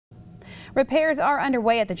Repairs are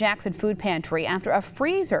underway at the Jackson Food Pantry after a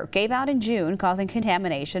freezer gave out in June, causing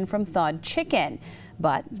contamination from thawed chicken.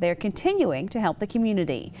 But they're continuing to help the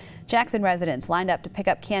community. Jackson residents lined up to pick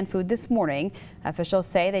up canned food this morning. Officials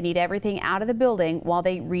say they need everything out of the building while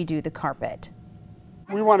they redo the carpet.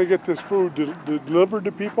 We want to get this food delivered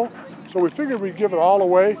to people, so we figured we'd give it all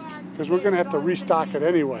away because we're going to have to restock it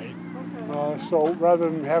anyway. So rather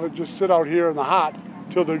than have it just sit out here in the hot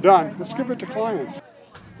till they're done, let's give it to clients.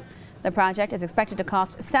 The project is expected to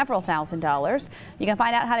cost several $1,000s. You can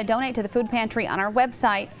find out how to donate to the food pantry on our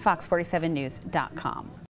website, fox47news.com.